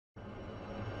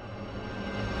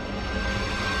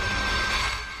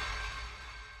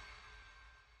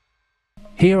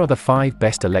Here are the 5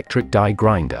 best electric die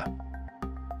grinder.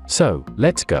 So,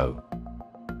 let's go.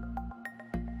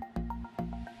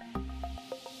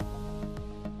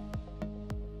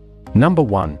 Number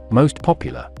 1, most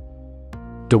popular.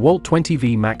 DEWALT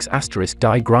 20V Max *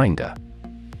 die grinder.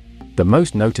 The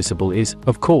most noticeable is,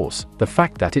 of course, the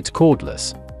fact that it's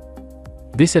cordless.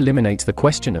 This eliminates the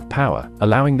question of power,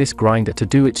 allowing this grinder to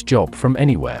do its job from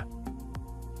anywhere.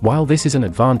 While this is an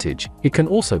advantage, it can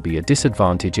also be a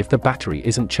disadvantage if the battery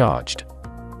isn't charged.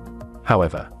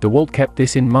 However, DEWALT kept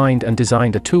this in mind and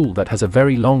designed a tool that has a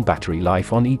very long battery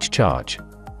life on each charge.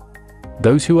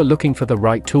 Those who are looking for the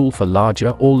right tool for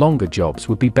larger or longer jobs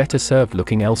would be better served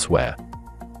looking elsewhere.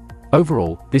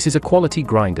 Overall, this is a quality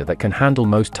grinder that can handle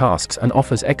most tasks and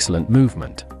offers excellent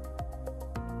movement.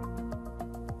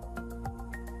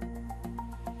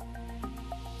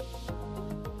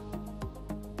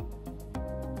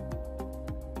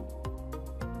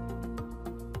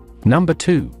 Number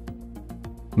 2.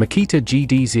 Makita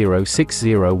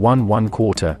GD06011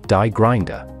 1/4 die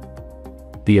grinder.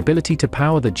 The ability to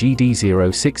power the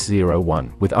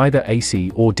GD0601 with either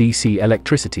AC or DC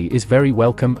electricity is very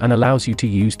welcome and allows you to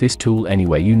use this tool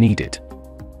anywhere you need it.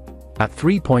 At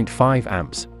 3.5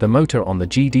 amps, the motor on the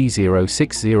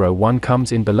GD0601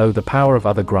 comes in below the power of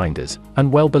other grinders,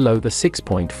 and well below the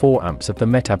 6.4 amps of the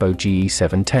Metabo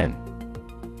GE710.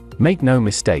 Make no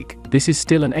mistake, this is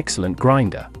still an excellent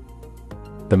grinder.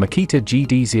 The Makita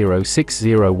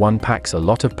GD0601 packs a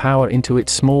lot of power into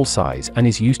its small size and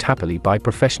is used happily by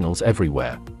professionals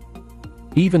everywhere.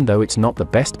 Even though it's not the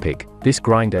best pick, this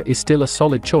grinder is still a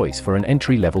solid choice for an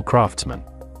entry-level craftsman.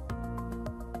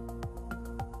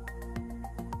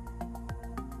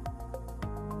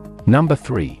 Number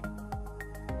 3.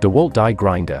 DEWALT die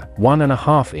grinder,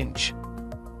 1.5 inch.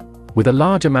 With a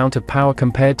large amount of power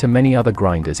compared to many other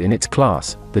grinders in its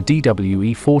class, the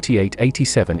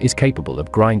DWE4887 is capable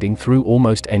of grinding through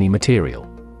almost any material.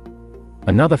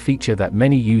 Another feature that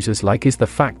many users like is the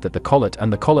fact that the collet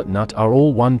and the collet nut are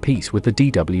all one piece with the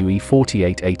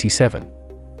DWE4887.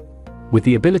 With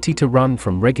the ability to run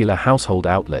from regular household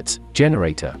outlets,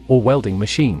 generator, or welding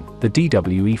machine, the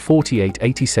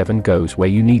DWE4887 goes where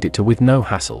you need it to with no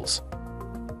hassles.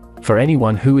 For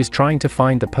anyone who is trying to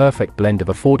find the perfect blend of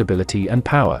affordability and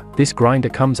power, this grinder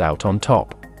comes out on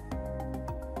top.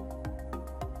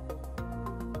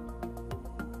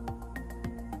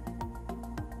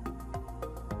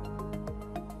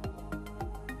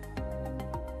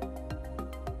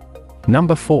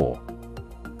 Number 4.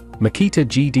 Makita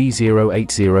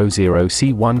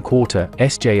GD0800C 1/4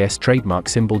 SJS trademark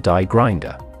symbol die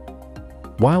grinder.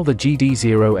 While the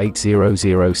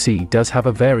GD0800C does have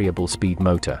a variable speed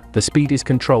motor, the speed is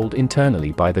controlled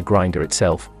internally by the grinder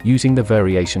itself, using the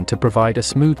variation to provide a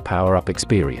smooth power-up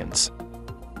experience.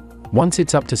 Once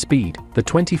it's up to speed, the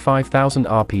 25,000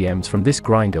 RPMs from this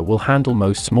grinder will handle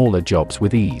most smaller jobs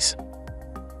with ease.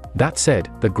 That said,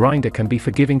 the grinder can be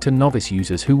forgiving to novice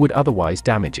users who would otherwise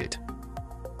damage it.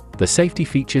 The safety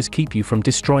features keep you from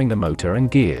destroying the motor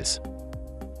and gears.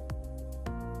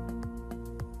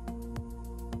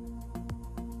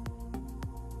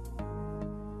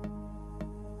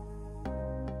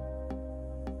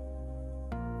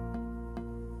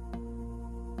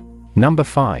 Number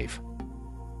 5.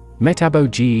 Metabo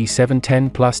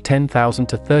GE710 plus 10,000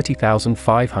 to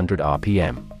 30,500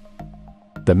 RPM.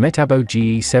 The Metabo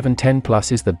GE710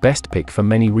 Plus is the best pick for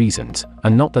many reasons,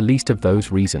 and not the least of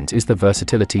those reasons is the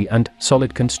versatility and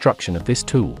solid construction of this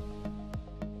tool.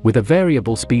 With a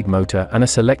variable speed motor and a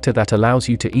selector that allows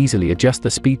you to easily adjust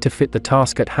the speed to fit the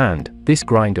task at hand, this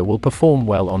grinder will perform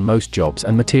well on most jobs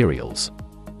and materials.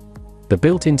 The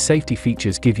built-in safety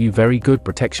features give you very good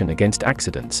protection against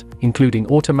accidents, including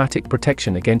automatic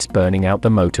protection against burning out the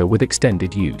motor with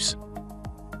extended use.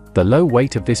 The low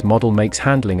weight of this model makes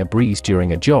handling a breeze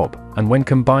during a job, and when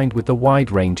combined with the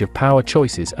wide range of power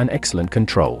choices, an excellent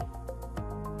control.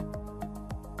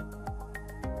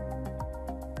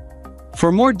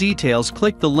 For more details,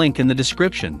 click the link in the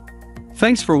description.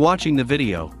 Thanks for watching the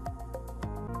video.